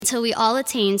until we all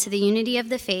attain to the unity of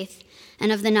the faith and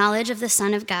of the knowledge of the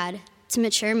Son of God, to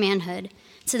mature manhood,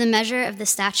 to the measure of the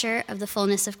stature of the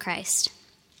fullness of Christ,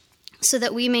 so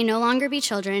that we may no longer be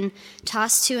children,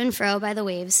 tossed to and fro by the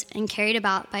waves and carried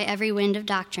about by every wind of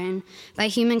doctrine, by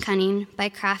human cunning, by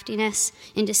craftiness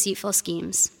in deceitful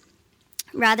schemes.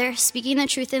 Rather, speaking the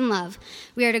truth in love,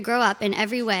 we are to grow up in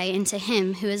every way into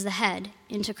him who is the head,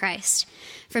 into Christ,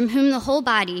 from whom the whole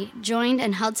body, joined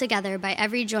and held together by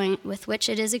every joint with which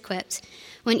it is equipped,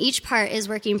 when each part is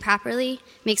working properly,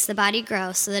 makes the body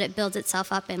grow so that it builds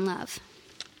itself up in love.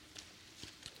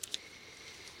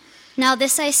 Now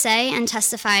this I say and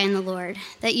testify in the Lord,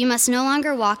 that you must no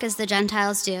longer walk as the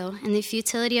Gentiles do, in the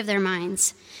futility of their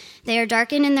minds. They are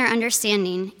darkened in their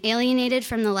understanding, alienated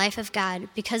from the life of God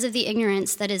because of the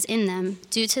ignorance that is in them,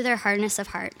 due to their hardness of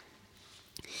heart.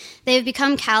 They have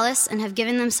become callous and have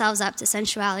given themselves up to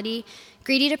sensuality,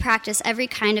 greedy to practice every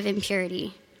kind of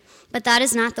impurity. But that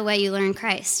is not the way you learn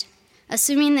Christ.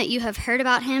 Assuming that you have heard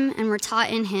about him and were taught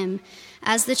in him,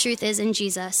 as the truth is in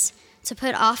Jesus, to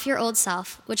put off your old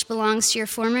self, which belongs to your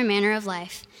former manner of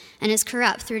life, and is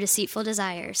corrupt through deceitful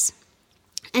desires,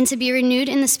 and to be renewed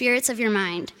in the spirits of your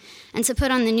mind, and to put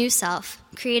on the new self,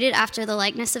 created after the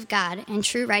likeness of God in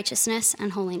true righteousness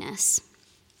and holiness.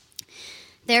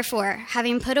 Therefore,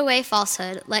 having put away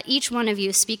falsehood, let each one of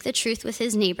you speak the truth with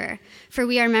his neighbor, for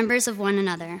we are members of one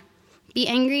another. Be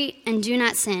angry and do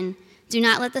not sin. Do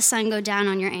not let the sun go down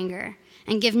on your anger,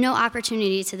 and give no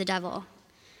opportunity to the devil.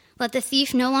 Let the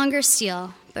thief no longer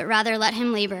steal, but rather let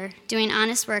him labor, doing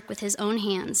honest work with his own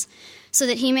hands, so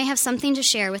that he may have something to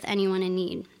share with anyone in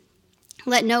need.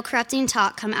 Let no corrupting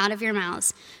talk come out of your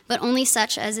mouths, but only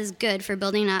such as is good for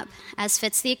building up, as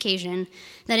fits the occasion,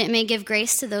 that it may give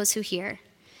grace to those who hear.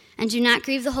 And do not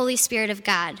grieve the Holy Spirit of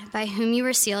God, by whom you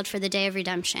were sealed for the day of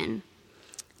redemption.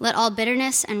 Let all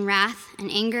bitterness and wrath and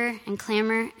anger and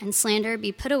clamor and slander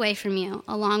be put away from you,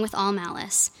 along with all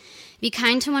malice. Be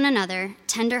kind to one another,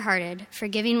 tender-hearted,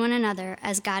 forgiving one another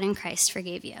as God in Christ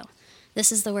forgave you.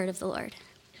 This is the word of the Lord.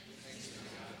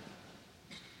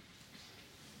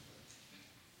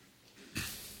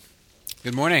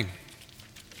 Good morning.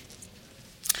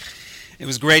 It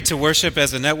was great to worship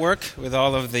as a network with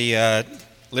all of the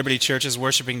Liberty churches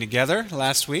worshiping together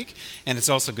last week, and it's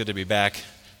also good to be back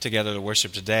together to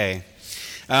worship today.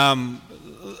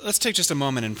 Let's take just a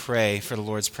moment and pray for the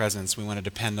Lord's presence. We want to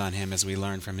depend on him as we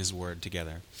learn from his word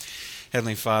together.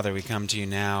 Heavenly Father, we come to you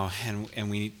now,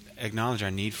 and we acknowledge our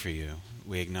need for you.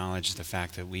 We acknowledge the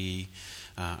fact that we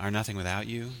are nothing without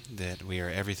you, that we are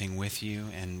everything with you,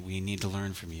 and we need to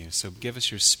learn from you. So give us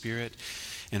your Spirit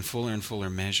in fuller and fuller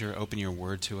measure. Open your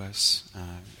word to us,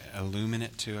 illumine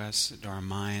it to us, to our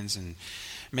minds, and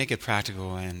make it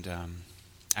practical and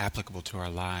applicable to our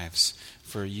lives.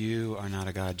 For you are not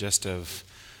a God just of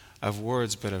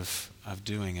words, but of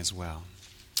doing as well.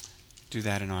 Do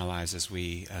that in our lives as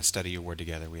we study your word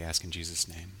together. We ask in Jesus'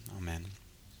 name. Amen.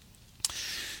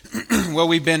 Well,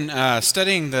 we've been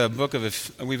studying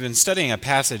a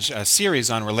passage, a series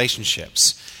on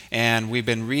relationships, and we've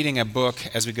been reading a book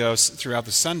as we go throughout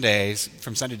the Sundays,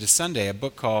 from Sunday to Sunday, a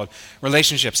book called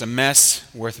Relationships, A Mess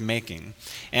Worth Making.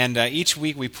 And each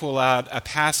week we pull out a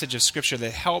passage of Scripture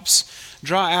that helps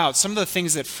draw out some of the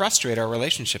things that frustrate our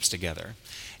relationships together,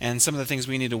 and some of the things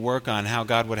we need to work on, how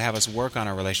God would have us work on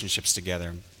our relationships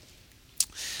together.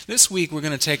 This week we're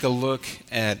going to take a look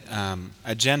at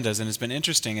agendas, and it's been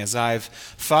interesting as I've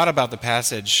thought about the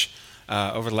passage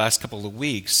over the last couple of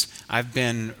weeks. I've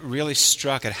been really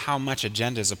struck at how much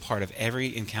agenda is a part of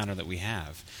every encounter that we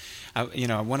have.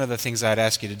 One of the things I'd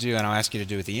ask you to do, and I'll ask you to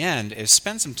do at the end, is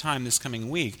spend some time this coming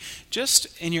week just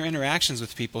in your interactions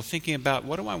with people thinking about,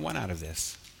 what do I want out of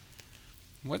this?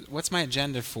 What's my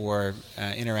agenda for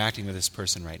interacting with this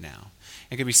person right now?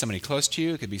 It could be somebody close to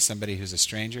you. It could be somebody who's a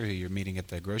stranger who you're meeting at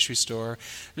the grocery store.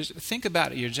 Just think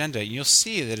about your agenda, and you'll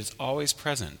see that it's always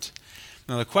present.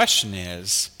 Now, the question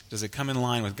is, does it come in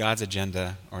line with God's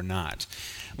agenda or not?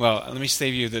 Well, let me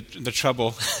save you the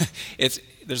trouble.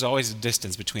 There's always a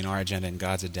distance between our agenda and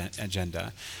God's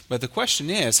agenda. But the question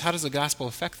is, how does the gospel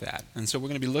affect that? And so we're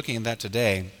going to be looking at that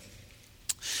today.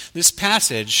 This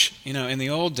passage, in the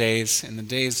old days, in the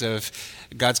days of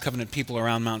God's covenant people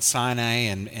around Mount Sinai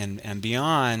and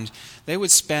beyond, they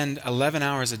would spend 11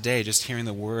 hours a day just hearing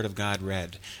the Word of God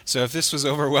read. So if this was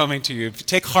overwhelming to you,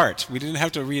 take heart. We didn't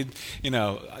have to read,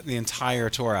 the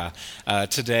entire Torah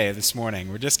this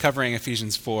morning. We're just covering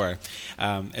Ephesians 4.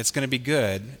 It's going to be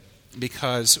good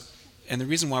because... And the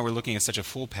reason why we're looking at such a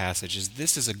full passage is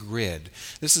this is a grid.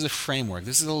 This is a framework.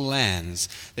 This is a lens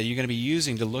that you're going to be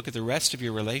using to look at the rest of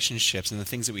your relationships and the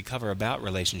things that we cover about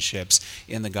relationships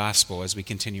in the gospel as we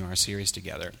continue our series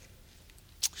together.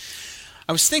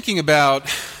 I was thinking about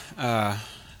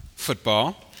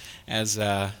football, as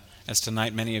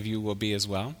tonight many of you will be as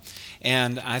well.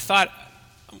 And I thought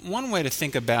one way to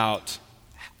think about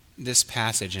this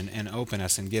passage and open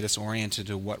us and get us oriented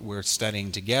to what we're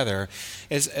studying together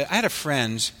is I had a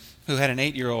friend who had an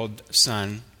 8-year-old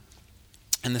son,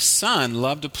 and the son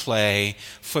loved to play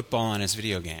football on his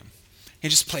video game. He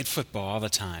just played football all the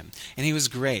time, and he was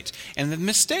great. And the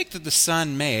mistake that the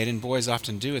son made, and boys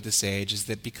often do at this age, is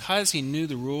that because he knew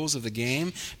the rules of the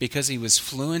game, because he was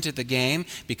fluent at the game,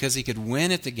 because he could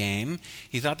win at the game,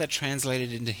 he thought that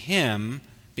translated into him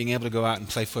being able to go out and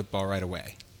play football right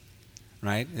away.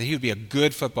 Right? That he would be a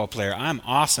good football player. I'm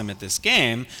awesome at this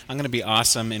game. I'm going to be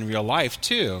awesome in real life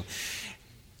too.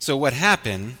 So what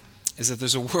happened is that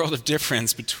there's a world of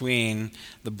difference between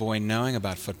the boy knowing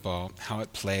about football, how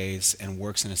it plays and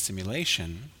works in a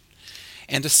simulation,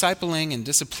 and discipling and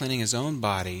disciplining his own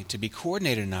body to be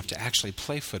coordinated enough to actually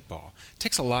play football. It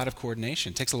takes a lot of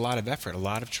coordination, it takes a lot of effort, a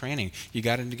lot of training. You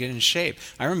got to get in shape.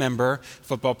 I remember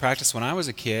football practice when I was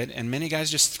a kid, and many guys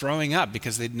just throwing up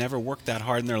because they'd never worked that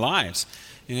hard in their lives.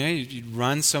 You know, you'd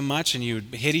run so much and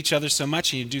you'd hit each other so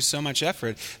much and you'd do so much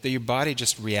effort that your body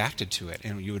just reacted to it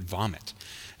and you would vomit.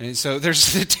 And so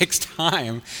it takes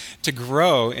time to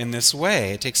grow in this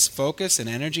way. It takes focus and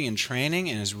energy and training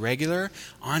and is regular,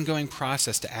 ongoing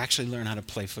process to actually learn how to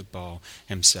play football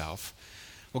himself.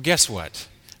 Well, guess what?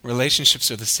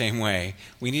 Relationships are the same way.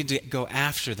 We need to go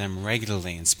after them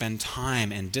regularly and spend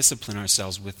time and discipline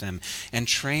ourselves with them and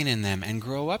train in them and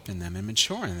grow up in them and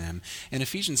mature in them. And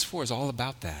Ephesians 4 is all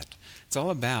about that. It's all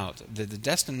about the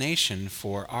destination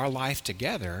for our life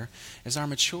together is our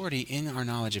maturity in our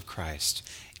knowledge of Christ,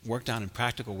 worked out in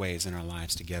practical ways in our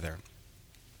lives together.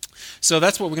 So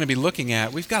that's what we're going to be looking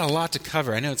at. We've got a lot to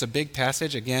cover. I know it's a big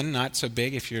passage. Again, not so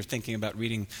big if you're thinking about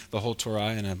reading the whole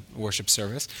Torah in a worship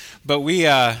service. But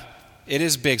it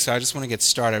is big, so I just want to get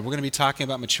started. We're going to be talking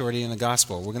about maturity in the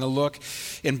gospel. We're going to look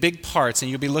in big parts, and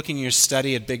you'll be looking in your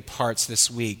study at big parts this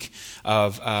week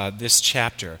of this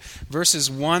chapter.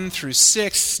 Verses 1 through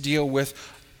 6 deal with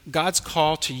God's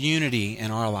call to unity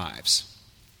in our lives.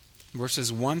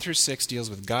 Verses 1 through 6 deals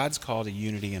with God's call to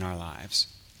unity in our lives.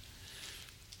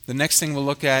 The next thing we'll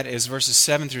look at is verses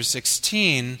 7 through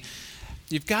 16.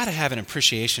 You've got to have an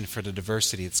appreciation for the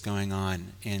diversity that's going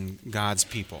on in God's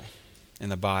people, in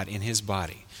the body, in His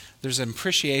body. There's an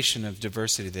appreciation of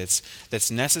diversity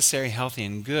that's necessary, healthy,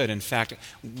 and good. In fact,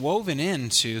 woven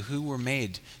into who we're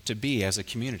made to be as a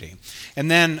community. And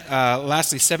then,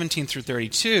 lastly, 17 through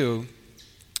 32.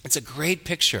 It's a great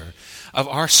picture of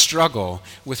our struggle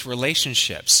with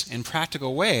relationships in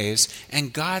practical ways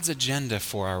and God's agenda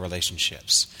for our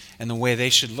relationships and the way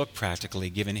they should look practically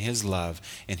given His love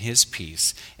and His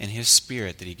peace and His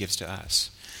Spirit that He gives to us.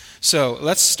 So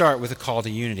let's start with a call to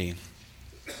unity.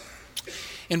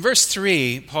 In verse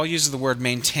 3, Paul uses the word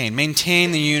maintain.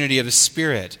 Maintain the unity of the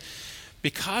Spirit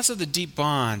because of the deep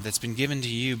bond that's been given to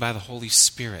you by the Holy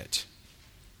Spirit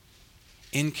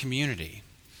in community.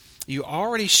 You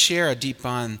already share a deep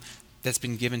bond that's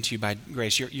been given to you by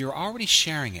grace. You're already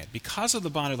sharing it. Because of the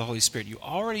bond of the Holy Spirit, you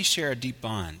already share a deep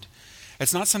bond.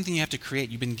 It's not something you have to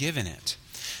create. You've been given it.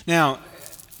 Now,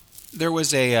 there were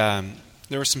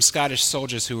some Scottish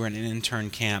soldiers who were in an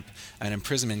intern camp, an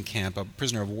imprisonment camp, a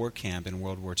prisoner of war camp in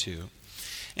World War II.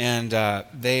 And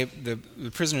the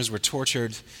prisoners were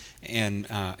tortured in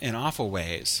awful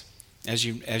ways, as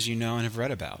you know and have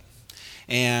read about.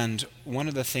 And one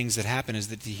of the things that happened is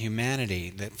that the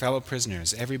humanity, the fellow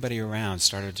prisoners, everybody around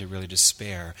started to really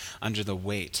despair under the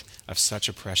weight of such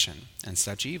oppression and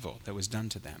such evil that was done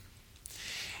to them.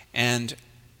 And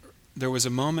there was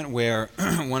a moment where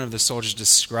one of the soldiers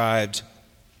described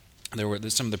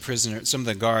some of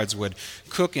the guards would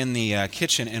cook in the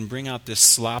kitchen and bring out this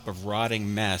slop of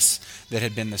rotting mess that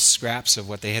had been the scraps of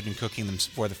what they had been cooking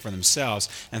for themselves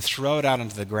and throw it out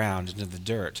into the ground, into the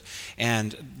dirt.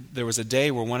 And there was a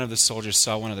day where one of the soldiers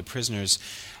saw one of the prisoners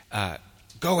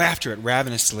go after it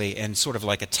ravenously and sort of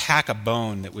like attack a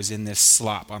bone that was in this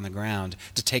slop on the ground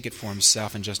to take it for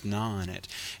himself and just gnaw on it.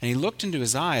 And he looked into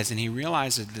his eyes and he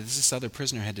realized that this other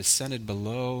prisoner had descended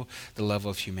below the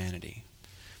level of humanity.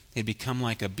 He'd become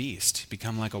like a beast,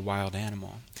 become like a wild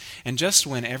animal. And just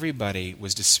when everybody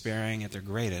was despairing at their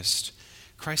greatest,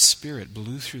 Christ's Spirit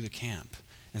blew through the camp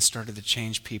and started to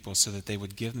change people so that they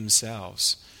would give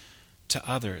themselves to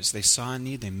others. They saw a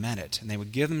need, they met it, and they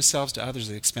would give themselves to others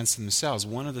at the expense of themselves.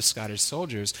 One of the Scottish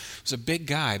soldiers was a big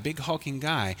guy, big hulking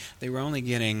guy. They were only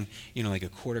getting, like a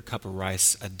quarter cup of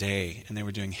rice a day, and they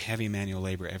were doing heavy manual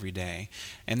labor every day.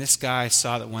 And this guy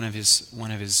saw that one of his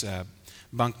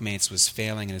bunkmates was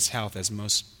failing in his health, as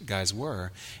most guys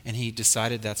were, and he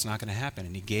decided that's not going to happen,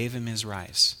 and he gave him his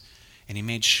rice, and he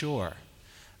made sure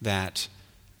that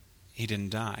he didn't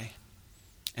die.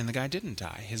 And the guy didn't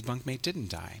die. His bunkmate didn't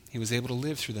die. He was able to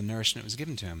live through the nourishment that was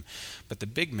given to him. But the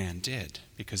big man did,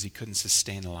 because he couldn't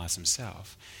sustain the loss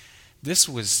himself. This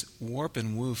was warp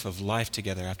and woof of life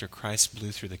together after Christ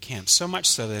blew through the camp. So much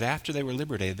so that after they were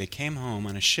liberated, they came home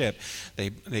on a ship.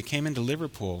 They came into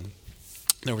Liverpool.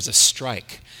 There was a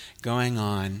strike going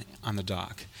on the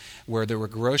dock where there were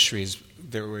groceries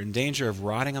that were in danger of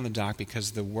rotting on the dock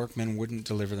because the workmen wouldn't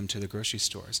deliver them to the grocery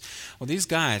stores. Well, these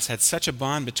guys had such a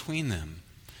bond between them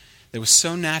that was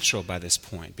so natural by this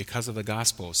point because of the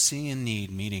gospel, seeing a need,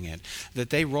 meeting it, that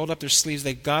they rolled up their sleeves,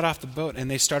 they got off the boat,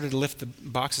 and they started to lift the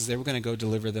boxes. They were going to go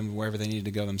deliver them wherever they needed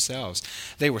to go themselves.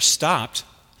 They were stopped.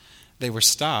 They were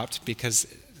stopped because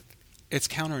it's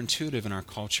counterintuitive in our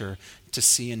culture to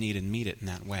see a need and meet it in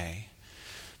that way.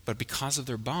 But because of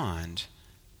their bond,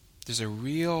 there's a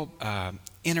real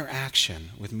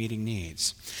interaction with meeting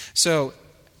needs. So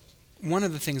one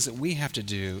of the things that we have to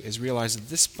do is realize that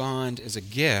this bond is a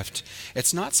gift.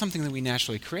 It's not something that we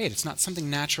naturally create. It's not something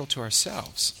natural to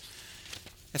ourselves.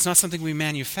 It's not something we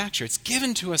manufacture. It's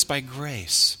given to us by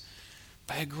grace,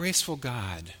 by a graceful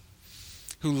God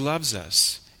who loves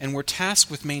us. And we're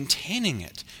tasked with maintaining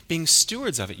it, being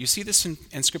stewards of it. You see this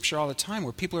in Scripture all the time,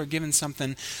 where people are given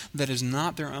something that is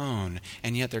not their own,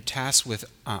 and yet they're tasked with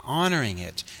honoring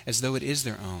it as though it is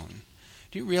their own.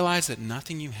 Do you realize that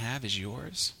nothing you have is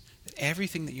yours? That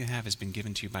everything that you have has been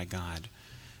given to you by God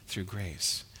through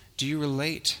grace. Do you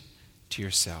relate to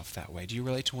yourself that way? Do you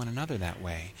relate to one another that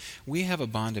way? We have a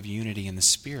bond of unity in the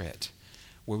Spirit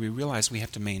where we realize we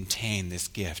have to maintain this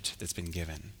gift that's been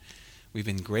given. We've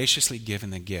been graciously given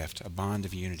the gift, a bond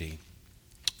of unity.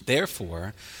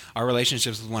 Therefore, our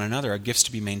relationships with one another are gifts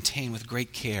to be maintained with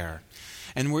great care.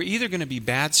 And we're either going to be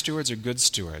bad stewards or good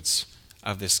stewards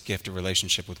of this gift of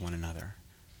relationship with one another.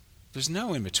 There's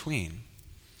no in between.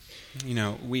 You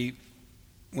know,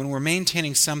 when we're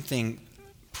maintaining something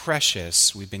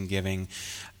precious we've been giving,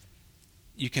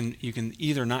 you can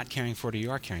either not caring for it or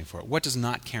you are caring for it. What does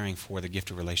not caring for the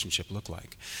gift of relationship look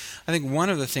like? I think one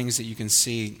of the things that you can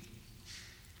see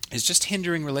is just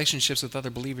hindering relationships with other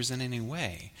believers in any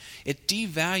way. It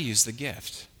devalues the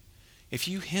gift. If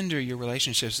you hinder your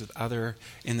relationships with other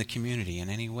in the community in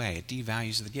any way, it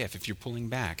devalues the gift. If you're pulling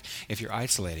back, if you're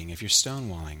isolating, if you're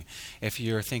stonewalling, if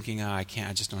you're thinking, I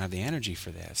just don't have the energy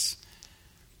for this,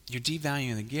 you're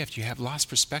devaluing the gift. You have lost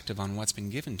perspective on what's been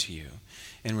given to you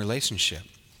in relationship.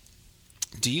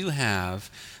 Do you have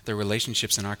the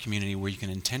relationships in our community where you can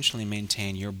intentionally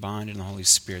maintain your bond in the Holy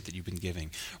Spirit that you've been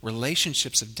giving?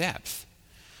 Relationships of depth.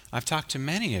 I've talked to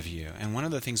many of you, and one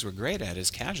of the things we're great at is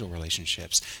casual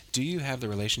relationships. Do you have the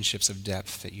relationships of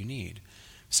depth that you need?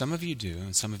 Some of you do,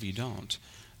 and some of you don't.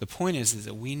 The point is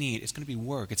that it's going to be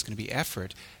work, it's going to be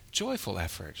effort, joyful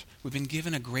effort. We've been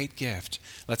given a great gift.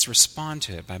 Let's respond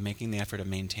to it by making the effort of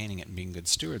maintaining it and being good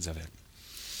stewards of it.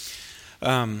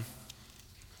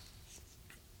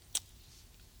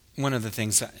 One of the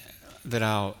things that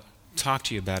I'll talk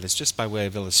to you about is just by way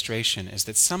of illustration is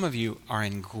that some of you are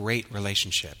in great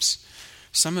relationships.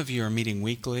 Some of you are meeting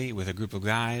weekly with a group of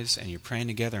guys and you're praying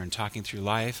together and talking through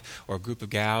life, or a group of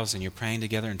gals and you're praying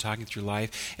together and talking through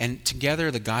life. And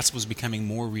together the gospel is becoming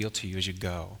more real to you as you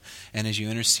go and as you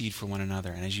intercede for one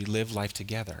another and as you live life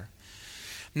together.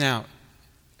 Now,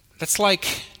 it's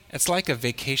like a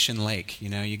vacation lake. You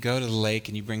know, you go to the lake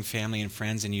and you bring family and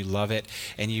friends and you love it,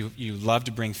 and you love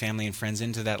to bring family and friends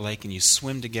into that lake and you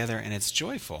swim together and it's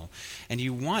joyful. And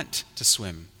you want to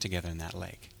swim together in that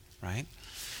lake, right?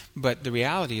 But the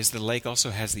reality is the lake also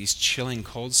has these chilling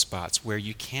cold spots where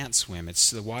you can't swim. It's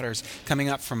the water's coming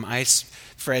up from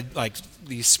ice-fed, like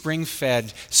these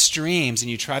spring-fed streams,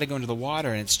 and you try to go into the water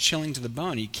and it's chilling to the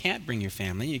bone. You can't bring your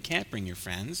family, you can't bring your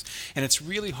friends, and it's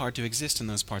really hard to exist in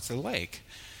those parts of the lake.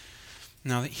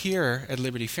 Now here at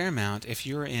Liberty Fairmount, if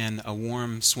you're in a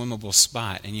warm, swimmable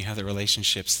spot and you have the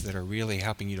relationships that are really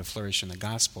helping you to flourish in the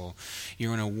gospel,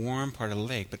 you're in a warm part of the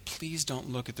lake, but please don't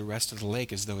look at the rest of the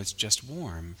lake as though it's just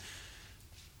warm.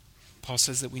 Paul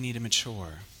says that we need to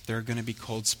mature. There are going to be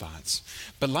cold spots.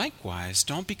 But likewise,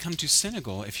 don't become too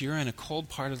cynical if you're in a cold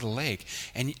part of the lake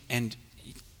and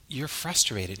you're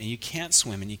frustrated and you can't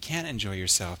swim and you can't enjoy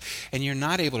yourself and you're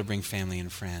not able to bring family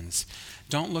and friends.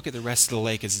 Don't look at the rest of the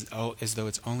lake as though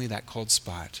it's only that cold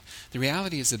spot. The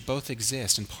reality is that both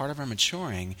exist, and part of our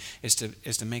maturing is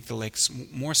to make the lakes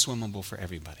more swimmable for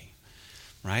everybody,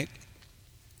 right?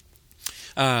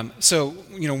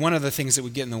 One of the things that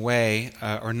would get in the way,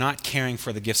 or not caring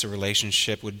for the gifts of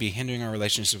relationship, would be hindering our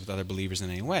relationship with other believers in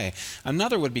any way.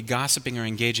 Another would be gossiping or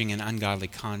engaging in ungodly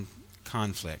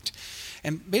conflict.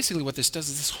 And basically what this does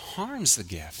is this harms the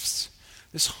gifts.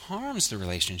 This harms the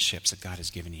relationships that God has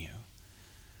given you,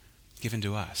 given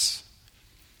to us.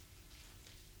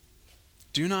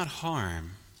 Do not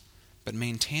harm, but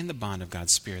maintain the bond of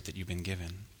God's Spirit that you've been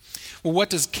given. Well, what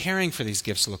does caring for these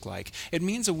gifts look like? It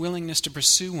means a willingness to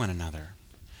pursue one another.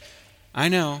 I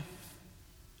know,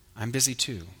 I'm busy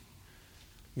too.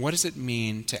 What does it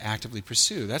mean to actively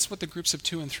pursue? That's what the groups of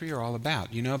 2 and 3 are all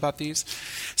about. You know about these?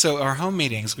 So our home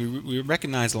meetings, we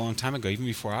recognized a long time ago, even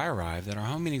before I arrived, that our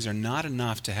home meetings are not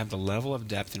enough to have the level of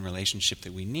depth and relationship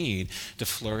that we need to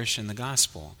flourish in the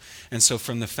gospel. And so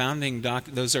from the founding,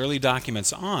 those early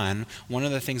documents on, one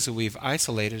of the things that we've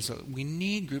isolated is that we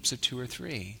need groups of 2 or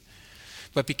 3.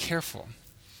 But be careful,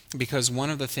 because one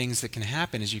of the things that can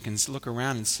happen is you can look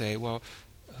around and say, well,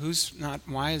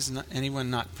 why is anyone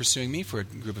not pursuing me for a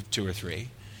group of 2 or 3?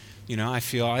 I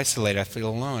feel isolated, I feel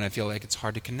alone, I feel like it's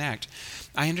hard to connect.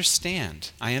 I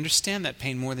understand that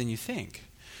pain more than you think.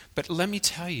 But let me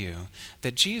tell you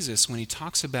that Jesus, when he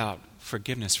talks about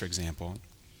forgiveness, for example,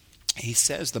 he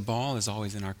says the ball is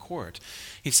always in our court.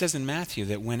 He says in Matthew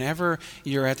that whenever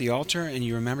you're at the altar and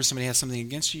you remember somebody has something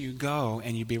against you, you go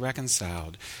and you be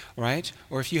reconciled, right?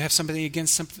 Or if you have something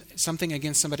against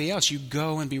somebody else, you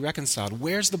go and be reconciled.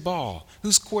 Where's the ball?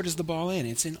 Whose court is the ball in?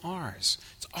 It's in ours.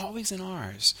 It's always in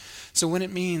ours. So when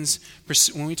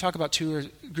we talk about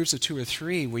groups of 2 or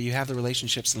 3 where you have the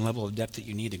relationships and level of depth that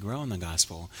you need to grow in the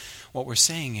gospel, what we're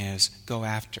saying is go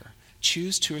after.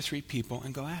 Choose 2 or 3 people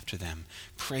and go after them.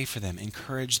 Pray for them.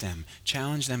 Encourage them.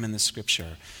 Challenge them in the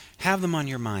Scripture. Have them on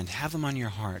your mind. Have them on your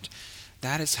heart.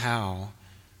 That is how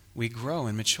we grow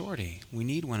in maturity. We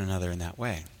need one another in that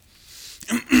way.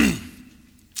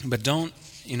 But don't,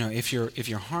 if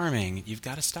you're harming, you've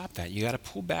got to stop that. You've got to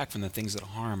pull back from the things that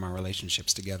harm our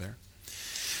relationships together.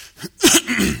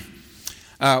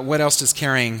 What else does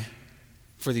caring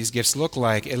for these gifts look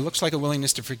like? It looks like a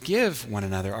willingness to forgive one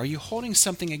another. Are you holding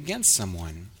something against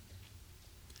someone?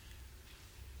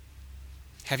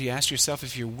 Have you asked yourself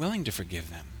if you're willing to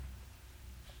forgive them?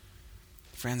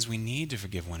 Friends, we need to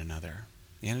forgive one another.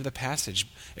 The end of the passage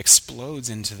explodes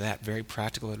into that very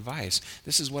practical advice.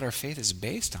 This is what our faith is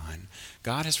based on.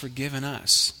 God has forgiven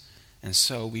us, and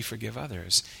so we forgive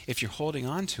others. If you're holding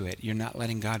on to it, you're not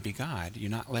letting God be God.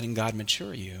 You're not letting God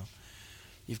mature you.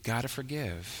 You've got to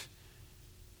forgive.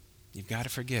 You've got to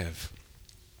forgive.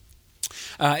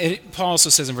 Paul also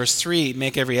says in verse 3,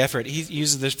 make every effort. He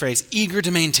uses this phrase, eager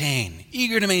to maintain.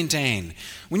 Eager to maintain.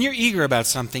 When you're eager about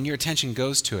something, your attention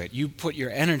goes to it. You put your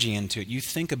energy into it. You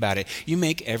think about it. You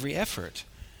make every effort.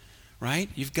 Right?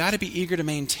 You've got to be eager to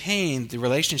maintain the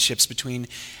relationships between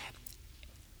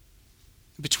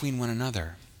one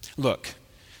another. Look,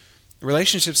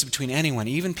 relationships between anyone,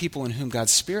 even people in whom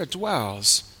God's Spirit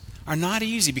dwells, are not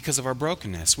easy because of our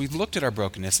brokenness. We've looked at our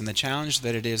brokenness and the challenge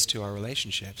that it is to our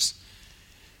relationships.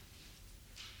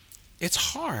 It's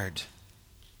hard.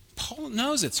 Paul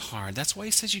knows it's hard. That's why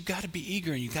he says you've got to be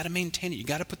eager and you've got to maintain it. You've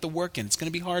got to put the work in. It's going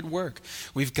to be hard work.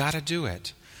 We've got to do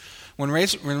it. When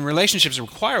relationships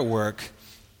require work,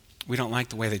 we don't like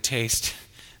the way they taste.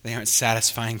 They aren't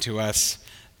satisfying to us.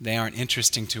 They aren't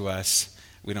interesting to us.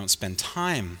 We don't spend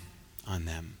time on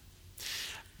them.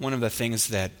 One of the things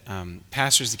that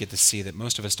pastors get to see that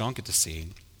most of us don't get to see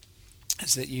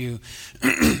is that you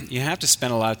have to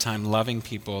spend a lot of time loving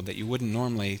people that you wouldn't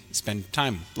normally spend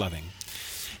time loving.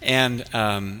 And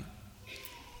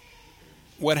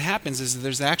what happens is that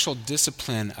there's the actual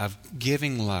discipline of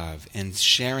giving love and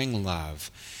sharing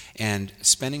love and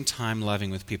spending time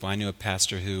loving with people. I knew a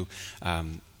pastor who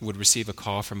would receive a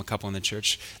call from a couple in the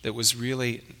church that was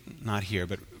really, not here,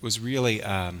 but was really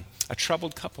a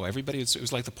troubled couple. It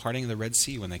was like the parting of the Red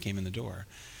Sea when they came in the door.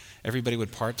 Everybody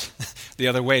would part the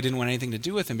other way, didn't want anything to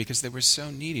do with them because they were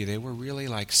so needy. They were really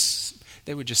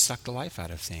they would just suck the life out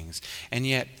of things. And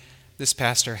yet, this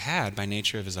pastor had, by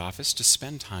nature of his office, to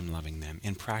spend time loving them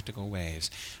in practical ways.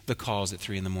 The calls at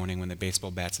 3 a.m. when the baseball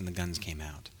bats and the guns came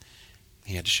out.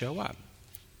 He had to show up.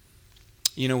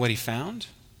 You know what he found?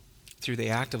 Through the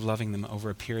act of loving them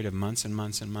over a period of months and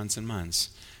months and months and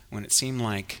months, when it seemed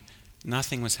like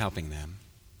nothing was helping them,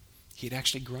 he'd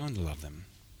actually grown to love them.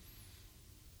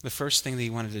 The first thing that he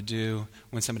wanted to do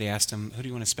when somebody asked him, who do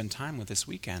you want to spend time with this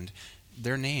weekend?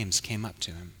 Their names came up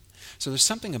to him. So there's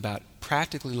something about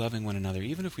practically loving one another,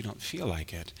 even if we don't feel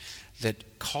like it,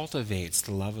 that cultivates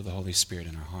the love of the Holy Spirit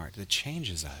in our heart, that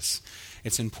changes us.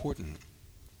 It's important.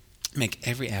 Make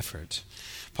every effort.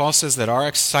 Paul says that our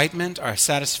excitement, our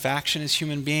satisfaction as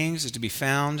human beings is to be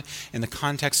found in the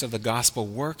context of the gospel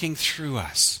working through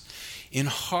us in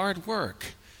hard work,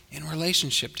 in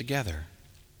relationship together.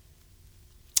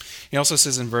 He also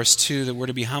says in verse 2 that we're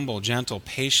to be humble, gentle,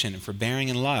 patient, and forbearing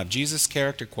in love. Jesus'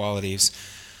 character qualities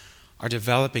are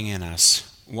developing in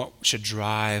us what should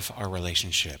drive our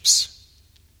relationships.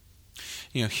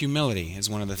 Humility is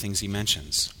one of the things he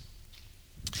mentions.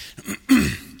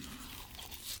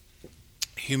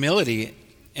 Humility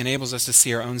enables us to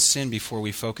see our own sin before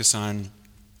we focus on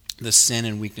the sin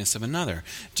and weakness of another.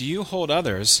 Do you hold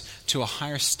others to a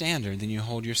higher standard than you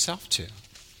hold yourself to?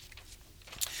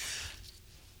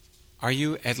 Are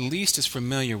you at least as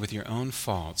familiar with your own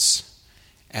faults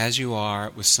as you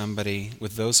are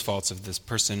with those faults of this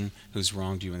person who's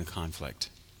wronged you in the conflict?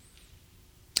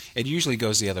 It usually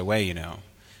goes the other way,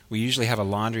 We usually have a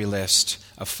laundry list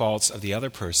of faults of the other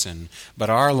person, but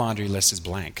our laundry list is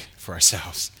blank for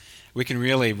ourselves. We can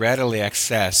really readily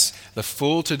access the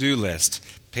full to-do list,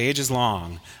 pages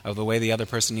long, of the way the other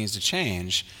person needs to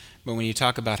change. But when you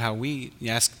talk about you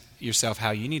ask yourself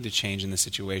how you need to change in the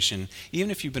situation, even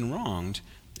if you've been wronged,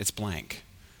 it's blank.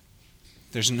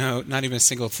 There's not even a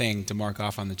single thing to mark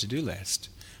off on the to-do list,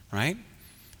 right?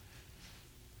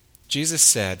 Jesus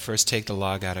said, first take the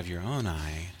log out of your own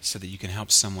eye so that you can help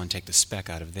someone take the speck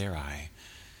out of their eye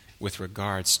with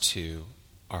regards to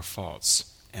our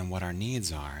faults and what our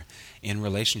needs are in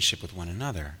relationship with one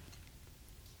another.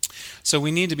 So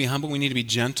we need to be humble, we need to be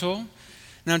gentle.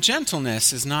 Now,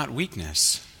 gentleness is not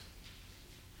weakness.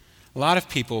 A lot of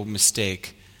people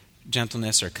mistake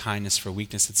gentleness or kindness for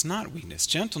weakness. It's not weakness.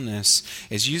 Gentleness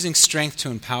is using strength to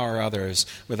empower others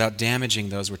without damaging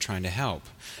those we're trying to help.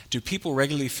 Do people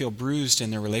regularly feel bruised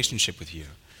in their relationship with you?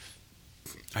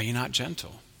 Are you not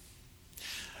gentle?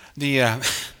 Don't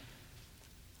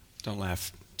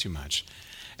laugh too much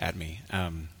at me.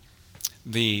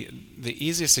 The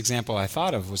easiest example I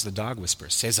thought of was the dog whisperer,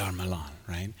 Cesar Millan,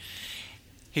 right?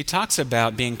 He talks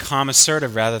about being calm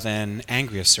assertive rather than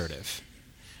angry assertive.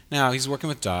 Now, he's working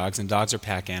with dogs, and dogs are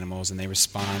pack animals, and they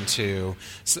respond to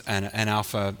an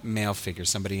alpha male figure,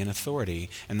 somebody in authority.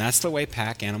 And that's the way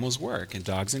pack animals work, and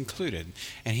dogs included.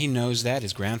 And he knows that.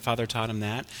 His grandfather taught him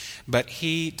that. But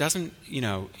he doesn't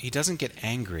get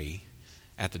angry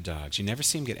at the dogs. You never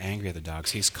see him get angry at the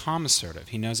dogs. He's calm assertive.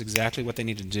 He knows exactly what they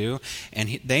need to do,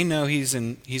 and they know he's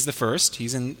the first.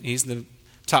 He's the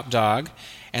top dog,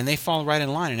 and they fall right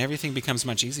in line, and everything becomes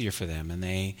much easier for them.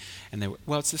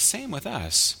 Well, it's the same with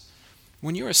us.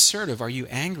 When you're assertive, are you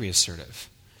angry assertive?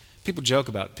 People joke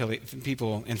about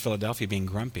people in Philadelphia being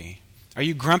grumpy. Are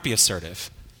you grumpy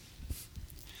assertive?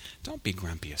 Don't be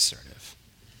grumpy assertive.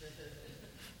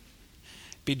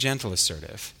 Be gentle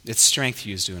assertive. It's strength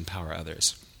used to empower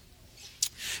others.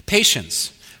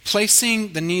 Patience.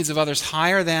 Placing the needs of others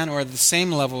higher than or at the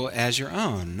same level as your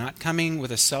own, not coming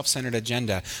with a self-centered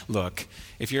agenda. Look,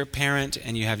 if you're a parent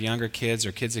and you have younger kids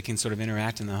or kids that can sort of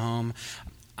interact in the home,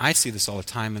 I see this all the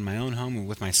time in my own home and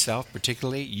with myself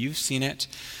particularly. You've seen it.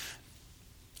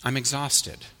 I'm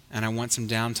exhausted, and I want some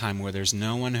downtime where there's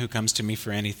no one who comes to me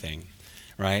for anything,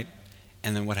 right?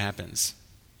 And then what happens?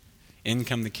 In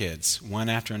come the kids, one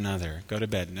after another. Go to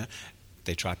bed. No,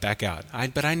 they trot back out.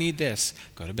 But I need this.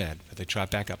 Go to bed. But they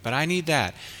trot back up. But I need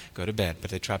that. Go to bed.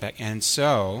 But they trot back. And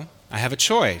so I have a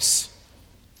choice.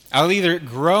 I'll either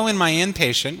grow in my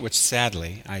impatience, which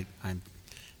sadly, I'm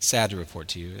sad to report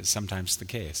to you, is sometimes the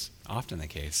case, often the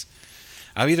case.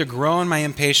 I'll either grow in my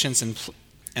impatience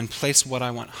and place what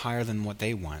I want higher than what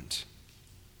they want,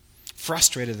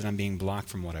 frustrated that I'm being blocked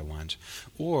from what I want,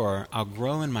 or I'll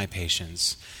grow in my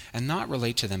patience and not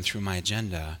relate to them through my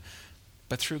agenda,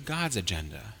 but through God's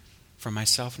agenda for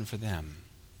myself and for them.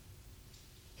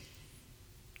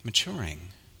 Maturing.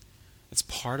 It's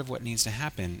part of what needs to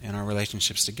happen in our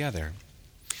relationships together.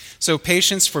 So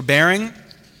patience, forbearing.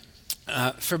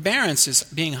 Forbearance is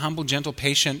being humble, gentle,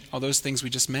 patient, all those things we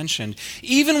just mentioned,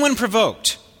 even when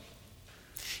provoked,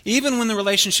 even when the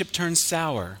relationship turns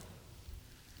sour.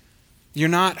 You're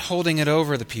not holding it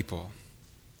over the people.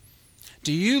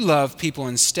 Do you love people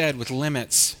instead with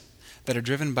limits that are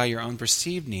driven by your own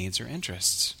perceived needs or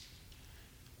interests?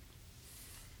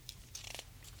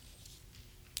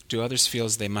 Do others feel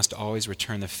as they must always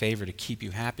return the favor to keep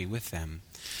you happy with them?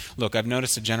 Look, I've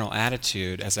noticed a general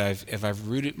attitude as I've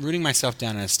rooting myself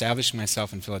down and establishing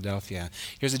myself in Philadelphia.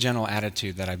 Here's a general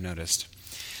attitude that I've noticed.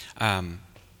 I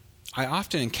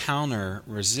often encounter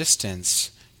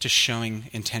resistance to showing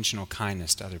intentional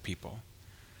kindness to other people.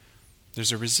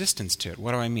 There's a resistance to it.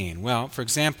 What do I mean? Well, for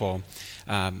example,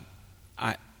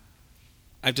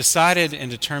 I've decided and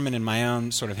determined in my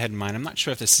own sort of head and mind, I'm not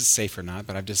sure if this is safe or not,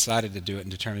 but I've decided to do it and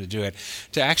determined to do it,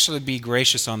 to actually be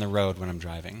gracious on the road when I'm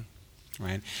driving,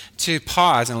 right? To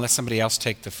pause and let somebody else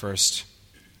take the first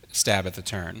stab at the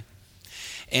turn.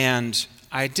 And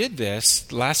I did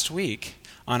this last week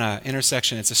on an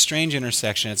intersection. It's a strange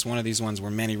intersection. It's one of these ones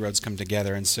where many roads come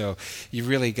together, and so you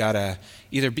really got to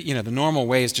either be, the normal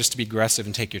way is just to be aggressive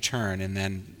and take your turn, and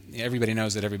then everybody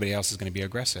knows that everybody else is going to be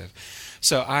aggressive.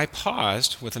 So I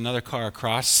paused with another car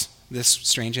across this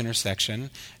strange intersection,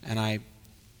 and I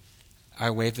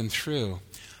waved them through.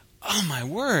 Oh, my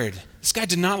word. This guy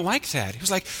did not like that. He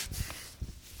was like...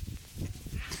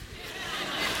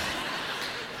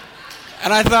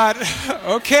 And I thought,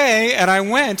 okay, and I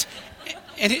went.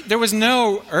 And there was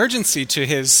no urgency to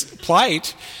his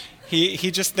plight.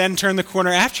 He just then turned the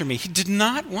corner after me. He did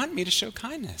not want me to show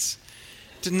kindness.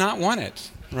 Did not want it,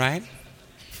 right?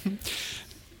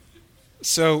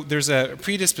 So there's a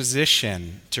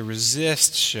predisposition to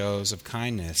resist shows of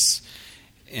kindness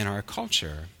in our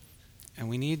culture. And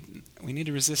we need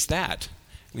to resist that.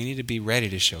 We need to be ready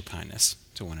to show kindness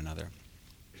to one another.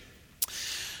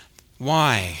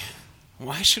 Why?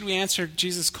 Why should we answer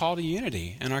Jesus' call to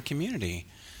unity in our community?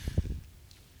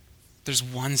 There's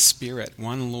one Spirit,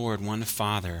 one Lord, one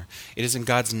Father. It is in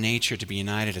God's nature to be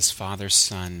united as Father,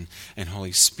 Son, and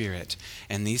Holy Spirit.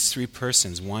 And these three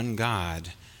persons, one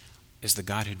God, is the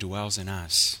God who dwells in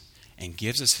us and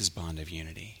gives us his bond of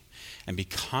unity. And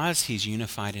because he's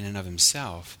unified in and of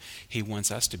himself, he wants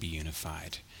us to be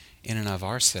unified in and of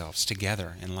ourselves,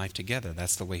 together, in life together.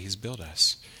 That's the way he's built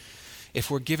us. If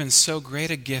we're given so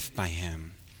great a gift by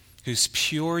him, who's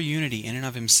pure unity in and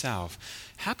of himself,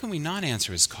 how can we not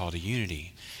answer his call to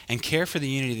unity and care for the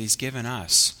unity that he's given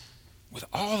us with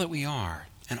all that we are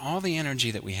and all the energy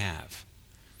that we have?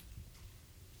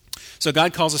 So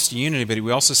God calls us to unity, but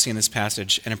we also see in this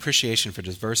passage an appreciation for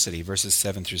diversity, verses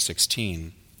 7 through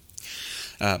 16.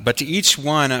 But to each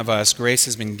one of us grace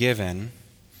has been given,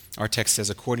 our text says,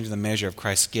 according to the measure of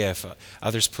Christ's gift.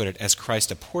 Others put it, as Christ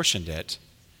apportioned it.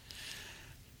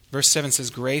 Verse 7 says,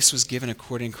 grace was given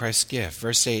according to Christ's gift.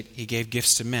 Verse 8, he gave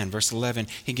gifts to men. Verse 11,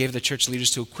 he gave the church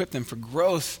leaders to equip them for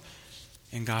growth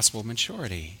in gospel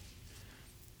maturity.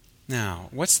 Now,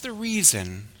 what's the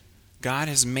reason God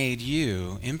has made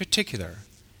you, in particular,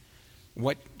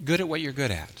 good at what you're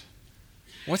good at?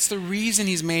 What's the reason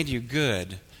he's made you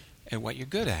good at what you're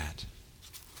good at?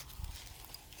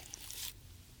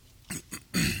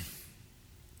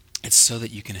 It's so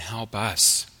that you can help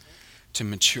us to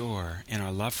mature in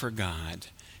our love for God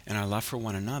and our love for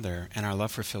one another and our love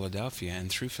for Philadelphia and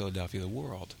through Philadelphia, the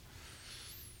world.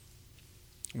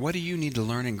 What do you need to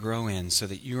learn and grow in so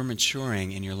that you're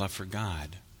maturing in your love for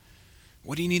God?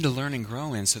 What do you need to learn and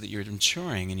grow in so that you're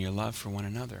maturing in your love for one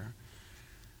another?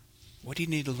 What do you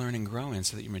need to learn and grow in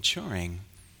so that you're maturing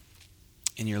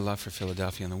in your love for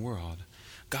Philadelphia and the world?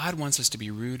 God wants us to be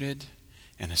rooted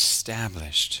and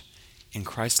established in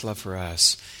Christ's love for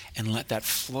us, and let that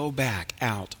flow back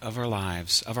out of our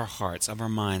lives, of our hearts, of our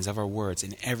minds, of our words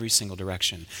in every single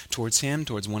direction. Towards him,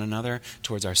 towards one another,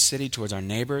 towards our city, towards our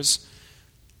neighbors,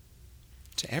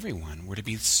 to everyone. We're to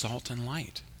be salt and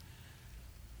light.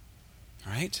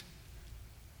 Right?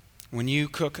 When you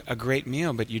cook a great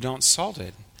meal but you don't salt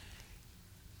it,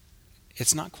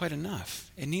 it's not quite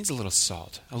enough. It needs a little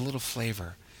salt, a little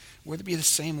flavor. We're to be the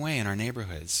same way in our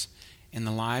neighborhoods, in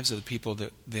the lives of the people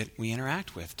that we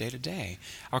interact with day to day,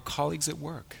 our colleagues at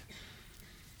work,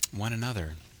 one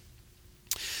another.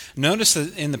 Notice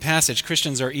that in the passage,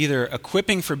 Christians are either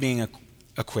equipping for being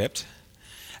equipped,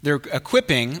 they're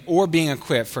equipping or being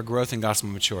equipped for growth in gospel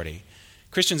maturity.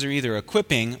 Christians are either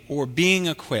equipping or being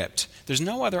equipped. There's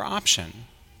no other option.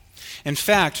 In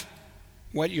fact,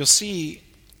 what you'll see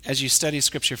as you study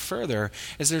Scripture further,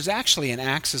 is there's actually an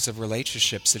axis of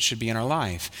relationships that should be in our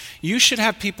life. You should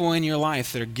have people in your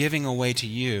life that are giving away to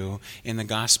you in the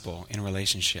gospel in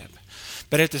relationship.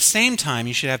 But at the same time,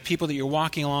 you should have people that you're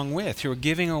walking along with who are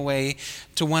giving away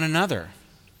to one another.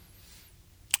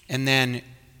 And then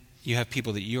you have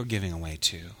people that you're giving away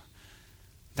to.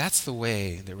 That's the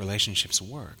way that relationships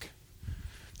work.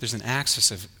 There's an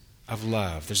axis of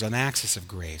love. There's an axis of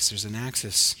grace. There's an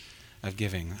axis of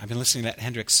giving. I've been listening to that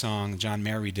Hendrix song John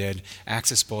Mayer did,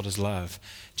 Axis Bold as Love.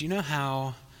 Do you know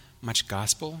how much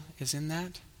gospel is in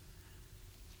that?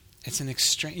 It's an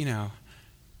extreme,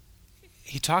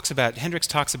 Hendrix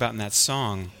talks about in that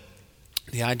song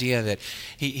the idea that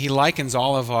he likens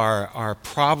all of our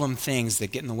problem things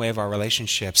that get in the way of our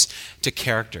relationships to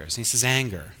characters. And he says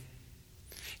anger.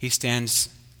 He stands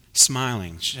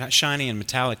smiling, shiny in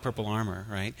metallic purple armor,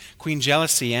 right? Queen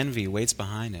Jealousy, envy, waits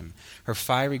behind him. Her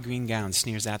fiery green gown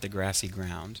sneers at the grassy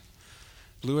ground.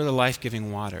 Blue are the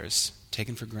life-giving waters,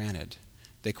 taken for granted.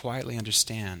 They quietly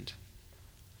understand.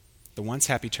 The once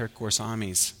happy turquoise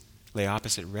armies lay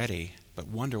opposite ready, but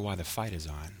wonder why the fight is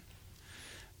on.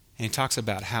 And he talks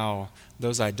about how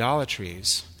those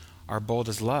idolatries are bold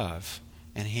as love.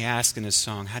 And he asks in his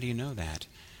song, how do you know that?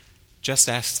 Just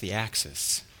ask the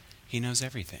Axis. He knows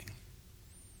everything.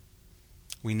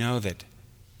 We know that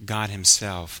God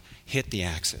himself hit the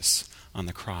Axis on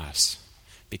the cross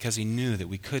because he knew that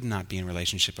we could not be in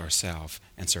relationship ourselves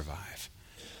and survive,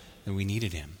 that we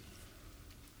needed him.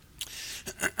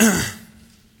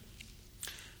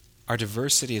 Our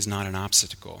diversity is not an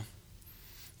obstacle,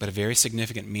 but a very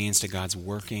significant means to God's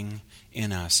working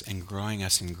in us and growing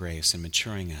us in grace and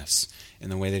maturing us in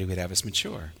the way that he would have us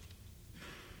mature.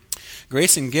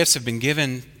 Grace and gifts have been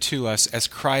given to us as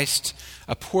Christ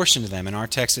apportioned them. In our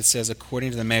text it says,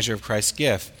 according to the measure of Christ's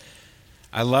gift.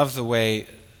 I love the way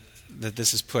that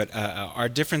this is put. Our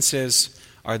differences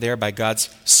are there by God's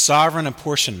sovereign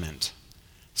apportionment.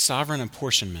 Sovereign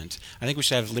apportionment. I think we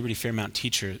should have Liberty Fairmount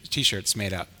t-shirts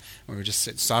made up where we just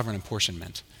say sovereign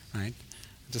apportionment, right?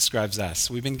 It describes us.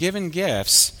 We've been given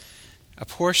gifts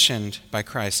apportioned by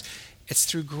Christ. It's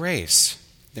through grace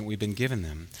that we've been given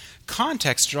them.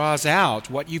 Context draws out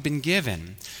what you've been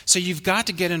given. So you've got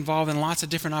to get involved in lots of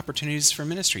different opportunities for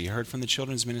ministry. You heard from the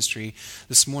children's ministry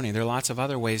this morning. There are lots of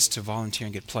other ways to volunteer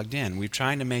and get plugged in. We're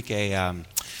trying to make a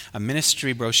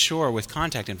ministry brochure with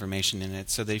contact information in it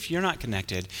so that if you're not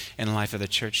connected in the life of the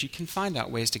church, you can find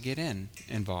out ways to get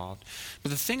involved.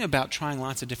 But the thing about trying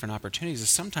lots of different opportunities is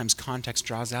sometimes context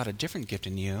draws out a different gift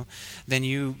in you than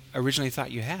you originally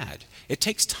thought you had. It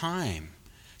takes time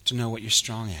to know what you're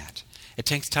strong at. It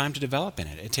takes time to develop in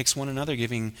it. It takes one another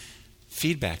giving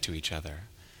feedback to each other.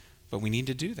 But we need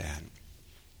to do that.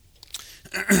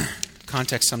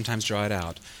 Context sometimes draw it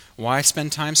out. Why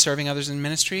spend time serving others in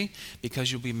ministry?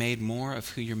 Because you'll be made more of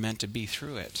who you're meant to be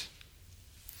through it.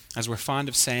 As we're fond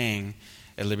of saying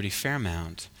at Liberty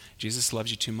Fairmount, Jesus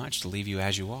loves you too much to leave you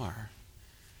as you are.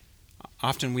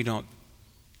 Often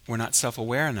we're not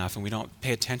self-aware enough, and we don't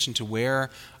pay attention to where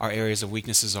our areas of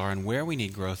weaknesses are and where we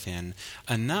need growth in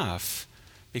enough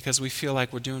because we feel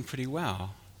like we're doing pretty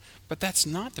well. But that's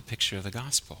not the picture of the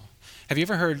gospel. Have you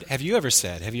ever heard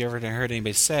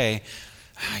anybody say,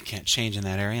 I can't change in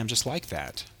that area, I'm just like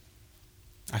that?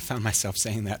 I found myself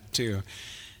saying that too.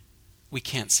 We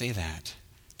can't say that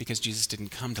because Jesus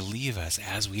didn't come to leave us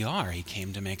as we are. He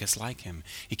came to make us like him.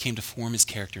 He came to form his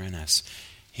character in us.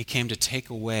 He came to take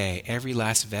away every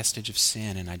last vestige of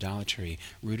sin and idolatry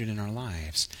rooted in our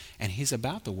lives. And he's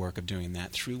about the work of doing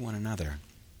that through one another.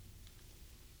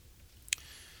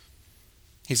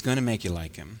 He's going to make you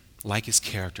like him, like his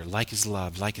character, like his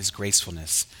love, like his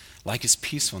gracefulness, like his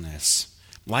peacefulness,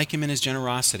 like him in his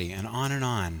generosity, and on and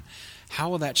on. How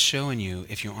will that show in you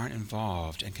if you aren't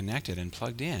involved and connected and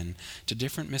plugged in to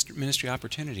different ministry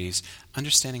opportunities,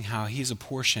 understanding how he's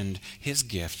apportioned his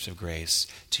gift of grace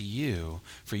to you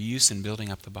for use in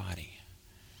building up the body?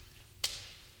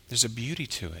 There's a beauty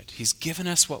to it. He's given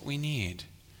us what we need.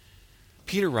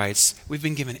 Peter writes, we've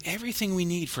been given everything we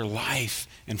need for life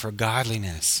and for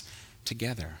godliness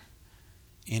together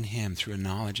in him through a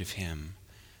knowledge of him.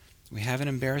 We have an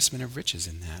embarrassment of riches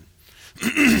in that.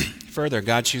 Further,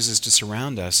 God chooses to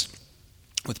surround us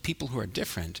with people who are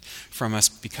different from us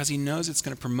because he knows it's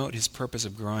going to promote his purpose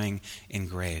of growing in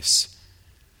grace.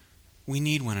 We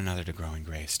need one another to grow in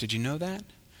grace. Did you know that?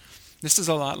 This is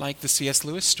a lot like the C.S.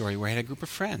 Lewis story where he had a group of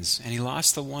friends and he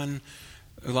lost one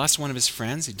of his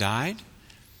friends. He died.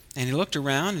 And he looked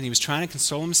around and he was trying to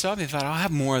console himself. He thought, I'll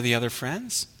have more of the other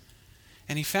friends.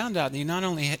 And he found out that he not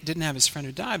only didn't have his friend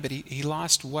who died, but he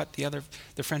lost what the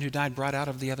friend who died brought out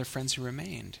of the other friends who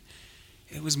remained.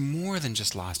 It was more than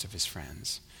just lost of his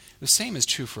friends. The same is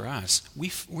true for us.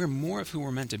 We're more of who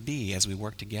we're meant to be as we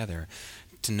work together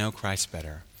to know Christ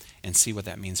better and see what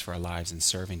that means for our lives in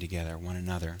serving together one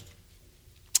another.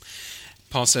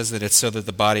 Paul says that it's so that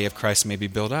the body of Christ may be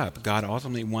built up. God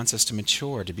ultimately wants us to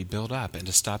mature, to be built up, and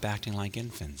to stop acting like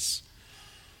infants.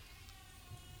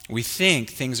 We think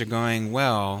things are going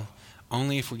well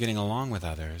only if we're getting along with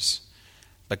others.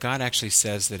 But God actually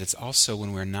says that it's also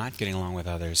when we're not getting along with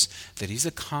others that he's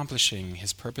accomplishing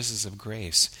his purposes of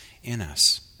grace in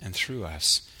us and through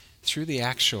us, through the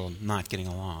actual not getting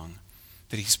along,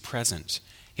 that he's present.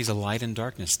 He's a light in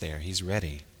darkness there. He's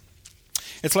ready.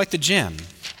 It's like the gym.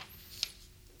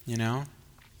 You know?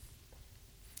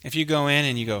 If you go in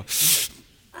and you go,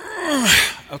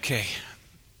 okay,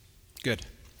 good.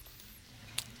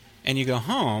 And you go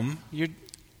home, you're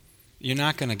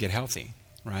not going to get healthy,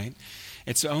 right?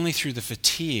 It's only through the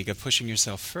fatigue of pushing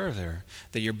yourself further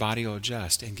that your body will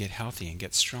adjust and get healthy and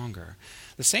get stronger.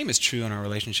 The same is true in our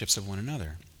relationships of one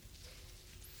another.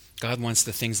 God wants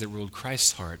the things that ruled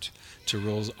Christ's heart to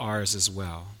rule ours as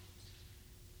well.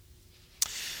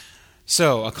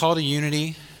 So, a call to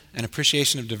unity, an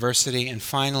appreciation of diversity, and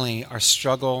finally, our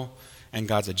struggle and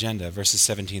God's agenda, verses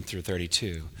 17 through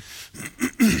 32.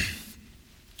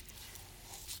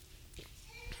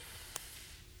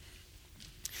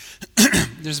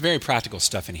 There's very practical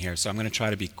stuff in here, so I'm going to try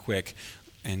to be quick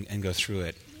and go through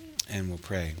it, and we'll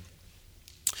pray.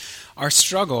 Our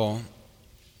struggle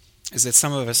is that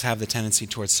some of us have the tendency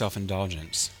towards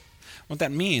self-indulgence. What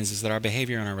that means is that our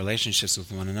behavior and our relationships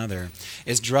with one another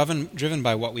is driven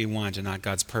by what we want and not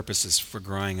God's purposes for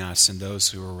growing us and those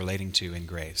who we're relating to in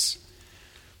grace.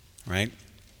 Right?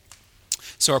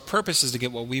 So our purpose is to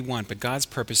get what we want, but God's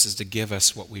purpose is to give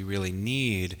us what we really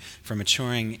need for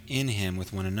maturing in Him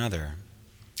with one another.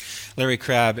 Larry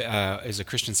Crabb is a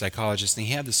Christian psychologist, and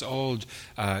he had this old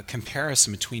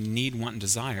comparison between need, want, and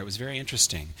desire. It was very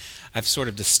interesting. I've sort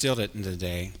of distilled it into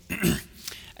today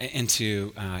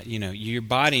into, your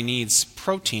body needs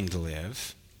protein to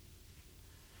live,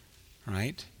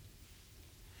 right?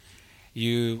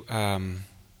 You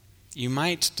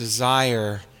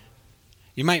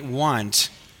might want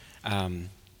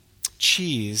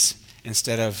cheese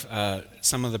instead of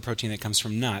some of the protein that comes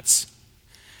from nuts.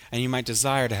 And you might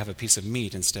desire to have a piece of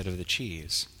meat instead of the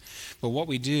cheese. But what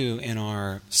we do in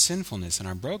our sinfulness and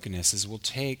our brokenness is we'll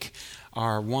take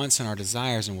our wants and our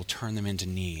desires and we'll turn them into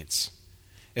needs.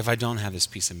 If I don't have this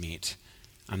piece of meat,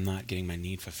 I'm not getting my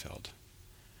need fulfilled.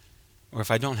 Or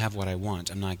if I don't have what I want,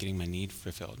 I'm not getting my need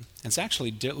fulfilled. And it's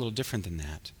actually a little different than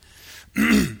that.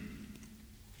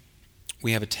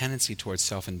 We have a tendency towards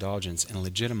self-indulgence and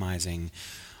legitimizing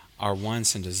our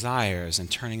wants and desires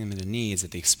and turning them into needs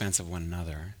at the expense of one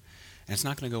another. And it's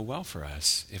not going to go well for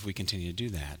us if we continue to do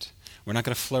that. We're not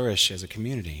going to flourish as a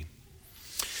community.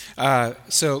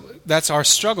 So that's our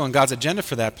struggle and God's agenda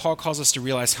for that. Paul calls us to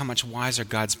realize how much wiser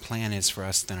God's plan is for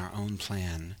us than our own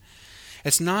plan.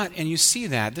 It's not, and you see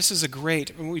that, this is a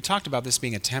great, we talked about this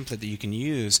being a template that you can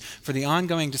use for the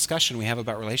ongoing discussion we have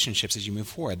about relationships as you move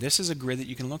forward. This is a grid that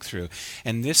you can look through.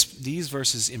 And these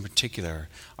verses in particular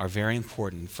are very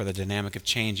important for the dynamic of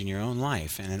change in your own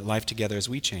life and life together as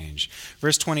we change.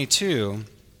 Verse 22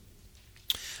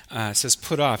 says,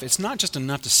 put off. It's not just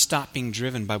enough to stop being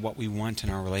driven by what we want in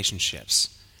our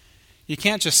relationships. You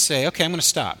can't just say, okay, I'm going to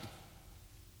stop.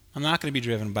 I'm not going to be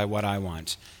driven by what I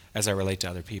want as I relate to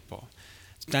other people.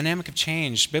 Dynamic of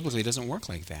change biblically doesn't work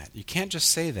like that. You can't just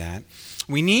say that.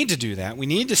 We need to do that. We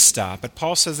need to stop. But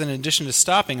Paul says that in addition to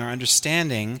stopping, our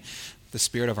understanding, the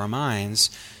spirit of our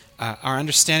minds, our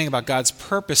understanding about God's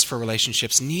purpose for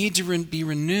relationships need to be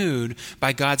renewed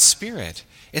by God's Spirit.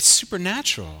 It's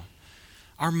supernatural.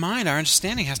 Our mind, our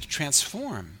understanding has to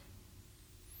transform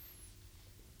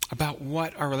about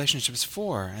what our relationship is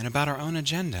for and about our own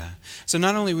agenda. So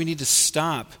not only we need to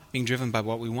stop being driven by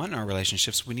what we want in our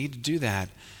relationships, we need to do that,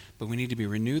 but we need to be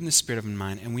renewed in the spirit of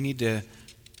mind, and we need to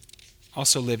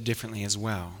also live differently as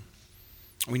well.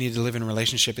 We need to live in a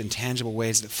relationship in tangible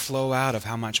ways that flow out of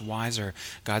how much wiser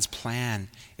God's plan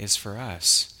is for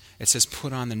us. It says,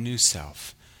 put on the new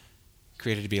self,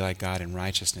 created to be like God in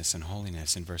righteousness and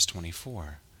holiness in verse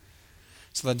 24.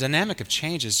 So the dynamic of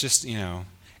change is just,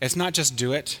 it's not just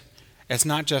do it. It's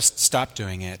not just stop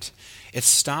doing it. It's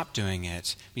stop doing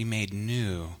it, be made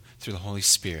new through the Holy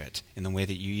Spirit in the way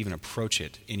that you even approach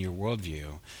it in your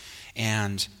worldview,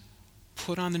 and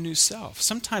put on the new self.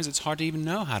 Sometimes it's hard to even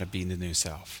know how to be the new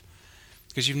self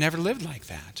because you've never lived like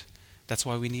that. That's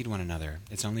why we need one another.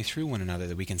 It's only through one another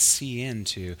that we can see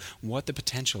into what the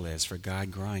potential is for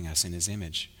God growing us in His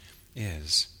image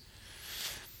is.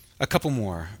 A couple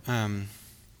more.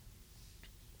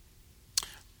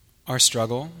 Our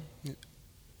struggle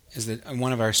is that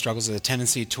one of our struggles is a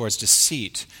tendency towards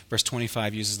deceit. Verse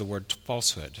 25 uses the word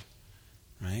falsehood,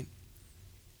 right?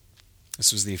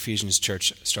 This was the Ephesians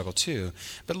church struggle too.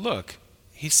 But look,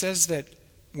 he says that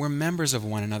we're members of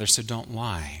one another, so don't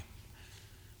lie.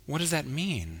 What does that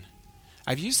mean?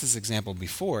 I've used this example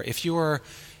before. If you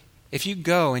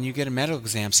go and you get a medical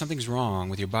exam, something's wrong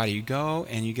with your body. You go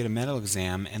and you get a medical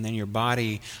exam, and then your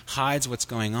body hides what's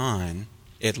going on.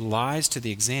 It lies to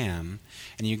the exam,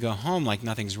 and you go home like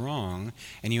nothing's wrong,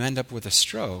 and you end up with a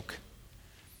stroke.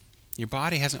 Your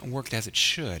body hasn't worked as it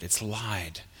should. It's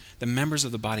lied. The members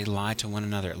of the body lie to one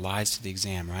another. It lies to the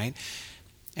exam, right?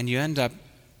 And you end up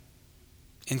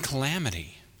in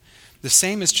calamity. The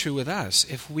same is true with us.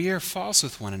 If we are false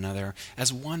with one another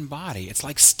as one body, it's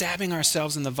like stabbing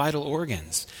ourselves in the vital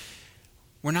organs.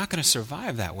 We're not going to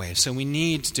survive that way, so we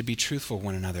need to be truthful with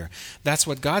one another. That's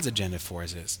what God's agenda for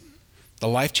us is. The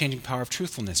life-changing power of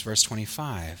truthfulness, verse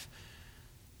 25.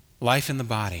 Life in the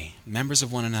body, members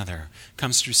of one another,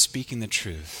 comes through speaking the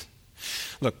truth.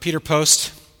 Look, Peter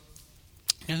Post,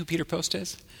 you know who Peter Post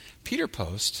is? Peter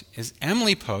Post is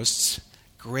Emily Post's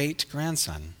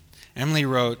great-grandson. Emily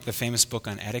wrote the famous book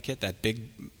on etiquette, that big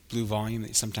blue volume that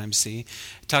you sometimes see.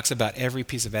 It talks about every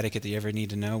piece of etiquette that you ever need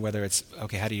to know, whether it's,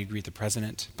 okay, how do you greet the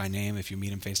president by name if you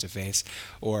meet him face-to-face?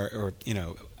 Or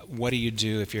what do you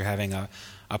do if you're having a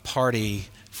party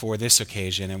for this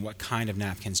occasion, and what kind of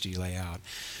napkins do you lay out?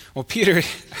 Well, Peter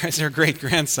is her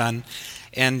great-grandson,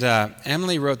 and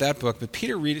Emily wrote that book, but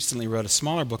Peter recently wrote a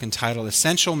smaller book entitled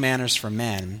Essential Manners for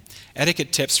Men,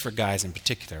 Etiquette Tips for Guys in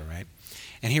particular, right?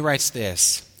 And he writes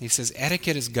this. He says,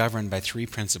 etiquette is governed by three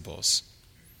principles.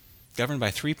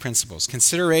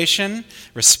 Consideration,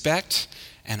 respect,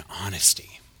 and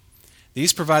honesty.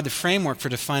 These provide the framework for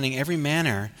defining every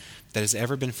manner that has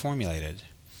ever been formulated.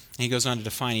 And he goes on to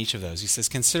define each of those. He says,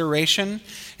 consideration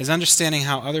is understanding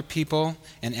how other people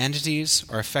and entities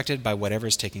are affected by whatever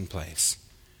is taking place.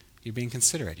 You're being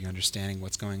considerate. You're understanding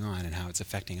what's going on and how it's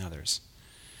affecting others.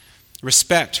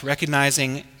 Respect,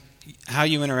 recognizing how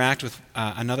you interact with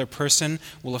another person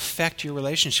will affect your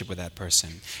relationship with that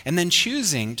person. And then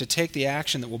choosing to take the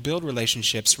action that will build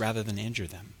relationships rather than injure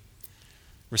them.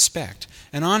 Respect.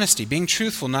 And honesty, being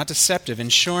truthful, not deceptive,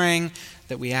 ensuring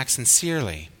that we act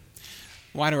sincerely.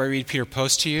 Why do I read Peter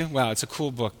Post to you? Well, it's a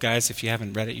cool book, guys. If you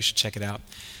haven't read it, you should check it out.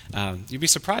 You'd be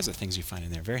surprised at things you find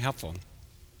in there. Very helpful.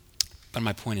 But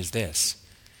my point is this.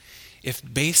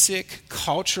 If basic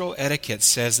cultural etiquette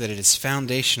says that it is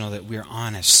foundational that we're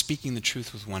honest, speaking the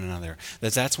truth with one another,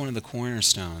 that's one of the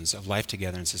cornerstones of life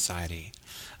together in society,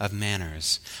 of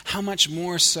manners, how much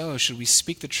more so should we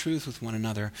speak the truth with one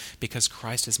another because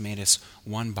Christ has made us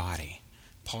one body?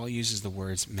 Paul uses the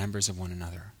words members of one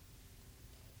another.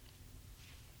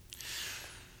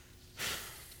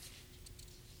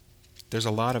 There's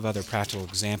a lot of other practical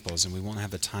examples, and we won't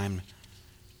have the time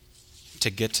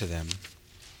to get to them.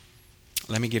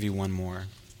 Let me give you one more.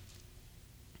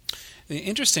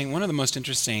 One of the most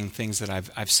interesting things that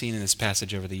I've seen in this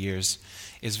passage over the years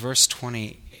is verse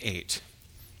 28,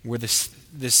 where this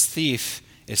thief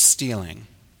is stealing.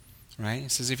 Right?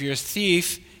 It says, if you're a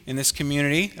thief in this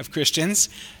community of Christians,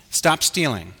 stop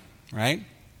stealing. Right?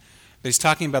 But he's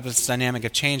talking about this dynamic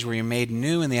of change where you're made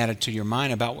new in the attitude of your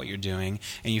mind about what you're doing,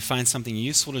 and you find something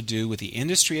useful to do with the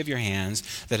industry of your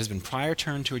hands that has been prior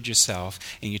turned toward yourself,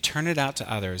 and you turn it out to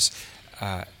others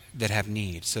that have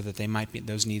need, so that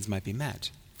those needs might be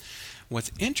met.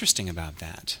 What's interesting about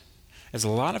that is a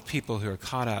lot of people who are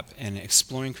caught up in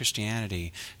exploring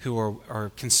Christianity who are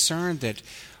concerned that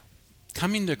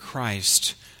coming to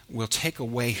Christ will take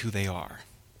away who they are.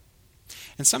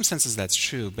 In some senses that's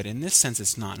true, but in this sense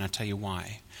it's not, and I'll tell you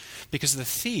why. Because the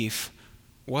thief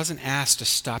wasn't asked to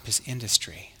stop his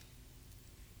industry.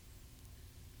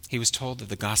 He was told that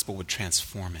the gospel would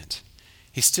transform it.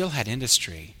 He still had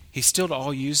industry. He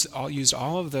still used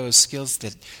all of those skills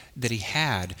that he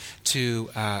had to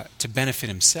benefit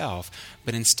himself,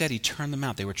 but instead he turned them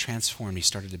out. They were transformed. He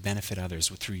started to benefit others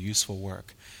through useful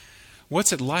work.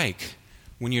 What's it like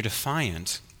when you're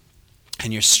defiant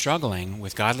and you're struggling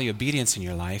with godly obedience in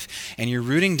your life, and you're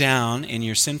rooting down in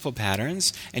your sinful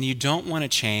patterns, and you don't want to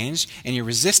change, and you're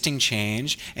resisting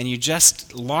change, and you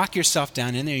just lock yourself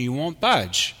down in there and you won't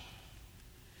budge?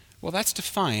 Well, that's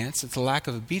defiance. It's a lack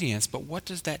of obedience. But what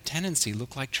does that tendency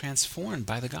look like transformed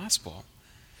by the gospel?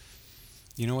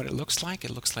 You know what it looks like?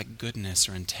 It looks like goodness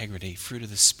or integrity, fruit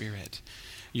of the Spirit.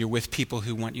 You're with people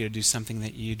who want you to do something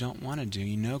that you don't want to do.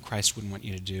 You know Christ wouldn't want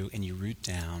you to do, and you root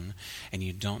down, and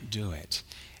you don't do it.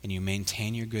 And you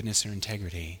maintain your goodness or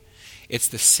integrity. It's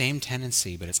the same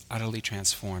tendency, but it's utterly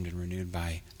transformed and renewed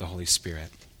by the Holy Spirit.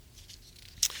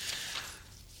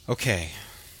 Okay.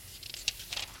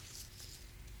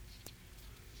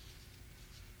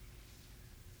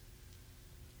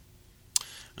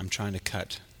 I'm trying to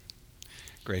cut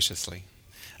graciously.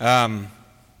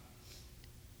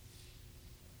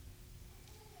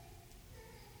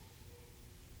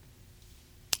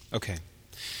 Okay.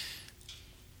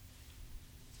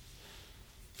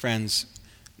 Friends,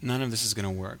 none of this is going to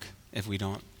work if we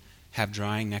don't have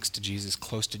drawing next to Jesus,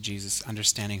 close to Jesus,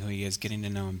 understanding who he is, getting to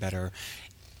know him better,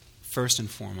 first and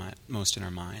foremost in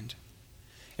our mind.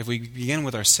 If we begin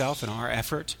with ourself and our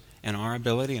effort and our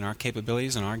ability and our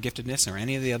capabilities and our giftedness or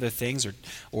any of the other things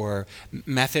or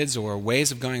methods or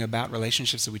ways of going about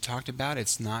relationships that we talked about,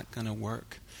 it's not going to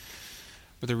work.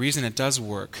 But the reason it does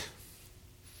work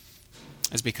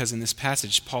is because in this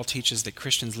passage, Paul teaches that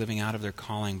Christians living out of their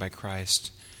calling by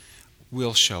Christ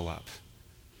will show up.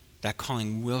 That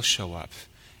calling will show up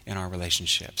in our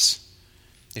relationships.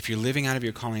 If you're living out of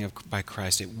your calling by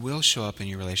Christ, it will show up in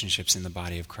your relationships in the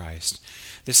body of Christ.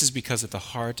 This is because at the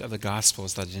heart of the gospel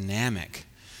is the dynamic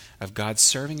of God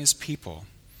serving his people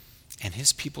and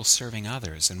his people serving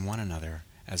others and one another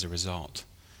as a result.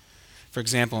 For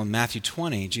example, in Matthew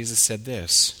 20, Jesus said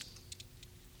this.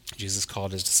 Jesus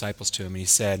called his disciples to him and he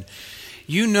said,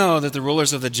 "You know that the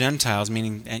rulers of the Gentiles,"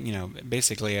 meaning,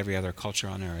 basically every other culture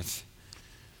on earth,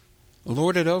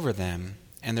 "lord it over them,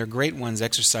 and their great ones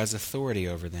exercise authority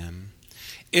over them.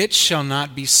 It shall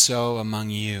not be so among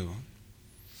you.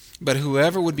 But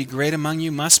whoever would be great among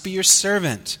you must be your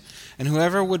servant, and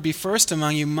whoever would be first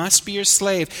among you must be your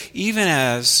slave, even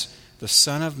as the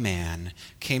Son of Man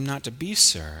came not to be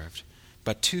served,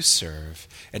 but to serve,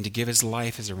 and to give his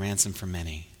life as a ransom for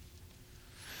many."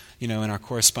 In our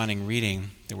corresponding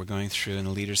reading that we're going through, and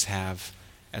the leaders have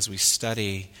as we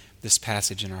study this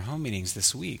passage in our home meetings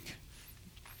this week,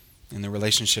 in the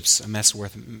Relationships a Mess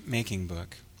Worth Making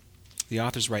book, the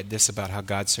authors write this about how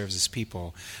God serves his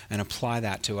people and apply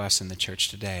that to us in the church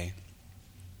today.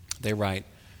 They write,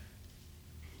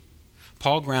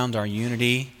 "Paul ground our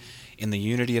unity in the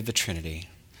unity of the Trinity,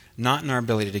 not in our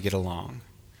ability to get along.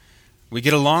 We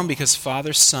get along because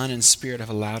Father, Son, and Spirit have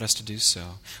allowed us to do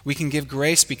so. We can give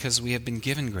grace because we have been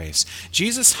given grace.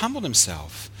 Jesus humbled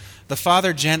himself. The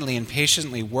Father gently and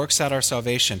patiently works out our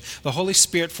salvation. The Holy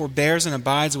Spirit forbears and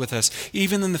abides with us,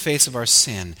 even in the face of our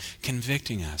sin,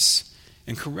 convicting us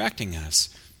and correcting us,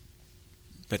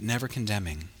 but never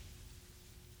condemning.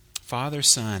 Father,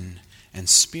 Son, and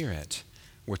Spirit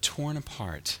were torn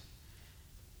apart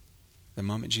the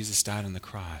moment Jesus died on the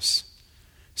cross,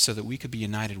 so that we could be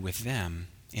united with them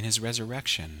in his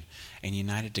resurrection and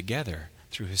united together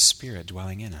through his Spirit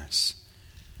dwelling in us.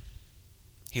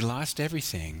 He lost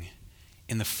everything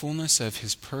in the fullness of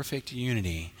his perfect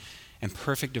unity and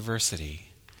perfect diversity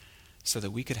so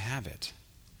that we could have it.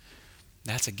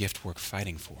 That's a gift worth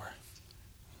fighting for.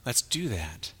 Let's do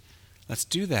that. Let's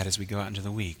do that as we go out into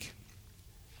the week.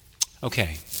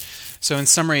 Okay, so in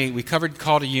summary, we covered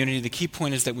call to unity. The key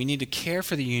point is that we need to care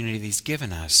for the unity that he's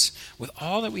given us with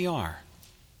all that we are.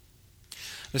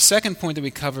 The second point that we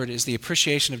covered is the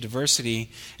appreciation of diversity,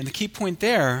 and the key point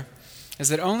there is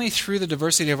that only through the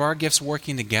diversity of our gifts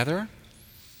working together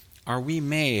are we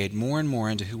made more and more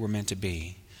into who we're meant to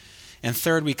be. And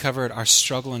third, we covered our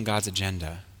struggle in God's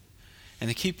agenda. And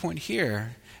the key point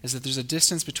here is that there's a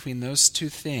distance between those two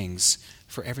things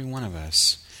for every one of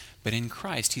us. But in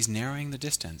Christ, he's narrowing the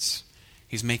distance.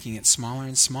 He's making it smaller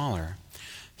and smaller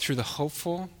through the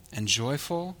hopeful and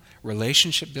joyful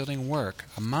relationship-building work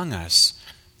among us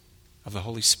of the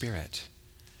Holy Spirit.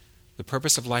 The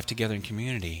purpose of life together in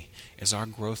community is our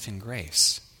growth in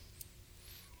grace.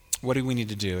 What do we need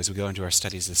to do as we go into our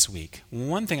studies this week?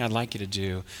 One thing I'd like you to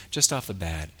do just off the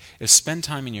bat is spend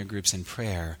time in your groups in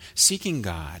prayer, seeking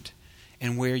God,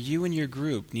 and where you and your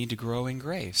group need to grow in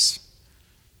grace,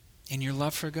 in your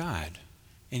love for God,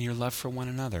 in your love for one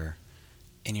another,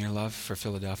 in your love for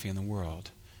Philadelphia and the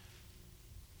world.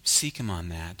 Seek him on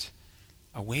that.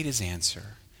 Await his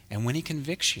answer. And when he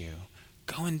convicts you,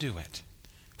 go and do it.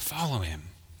 Follow him.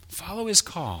 Follow his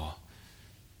call.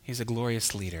 He's a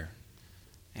glorious leader,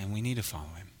 and we need to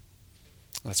follow him.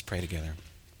 Let's pray together.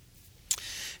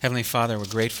 Heavenly Father, we're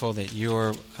grateful that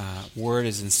your word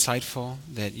is insightful,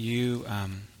 that you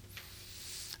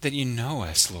know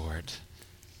us, Lord.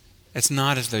 It's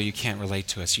not as though you can't relate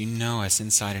to us. You know us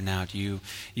inside and out. You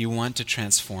want to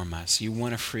transform us. You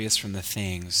want to free us from the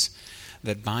things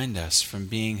that bind us from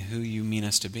being who you mean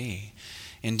us to be.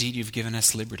 Indeed, you've given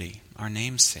us liberty, our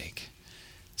name's sake,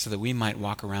 so that we might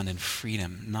walk around in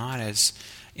freedom, not as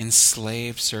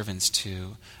enslaved servants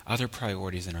to other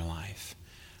priorities in our life.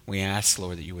 We ask,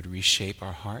 Lord, that you would reshape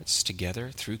our hearts together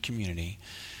through community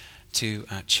to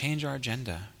change our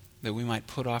agenda, that we might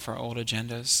put off our old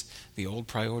agendas, the old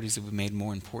priorities that we've made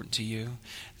more important to you,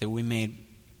 that we may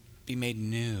be made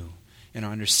new in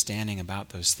our understanding about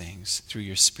those things through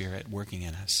your Spirit working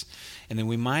in us. And then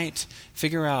we might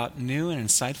figure out new and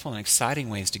insightful and exciting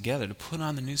ways together to put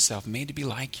on the new self, made to be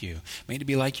like you, made to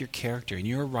be like your character and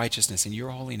your righteousness and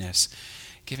your holiness,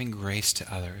 giving grace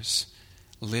to others,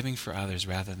 living for others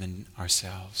rather than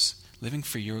ourselves, living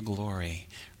for your glory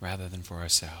rather than for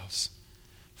ourselves.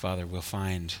 Father, we'll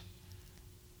find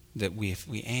that if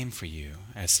we aim for you,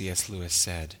 as C.S. Lewis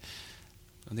said,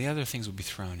 the other things will be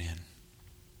thrown in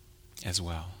as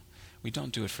well. We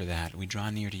don't do it for that. We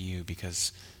draw near to you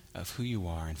because of who you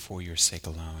are and for your sake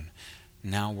alone.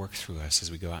 Now work through us as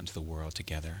we go out into the world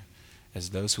together as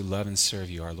those who love and serve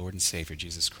you, our Lord and Savior,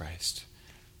 Jesus Christ.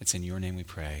 It's in your name we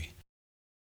pray.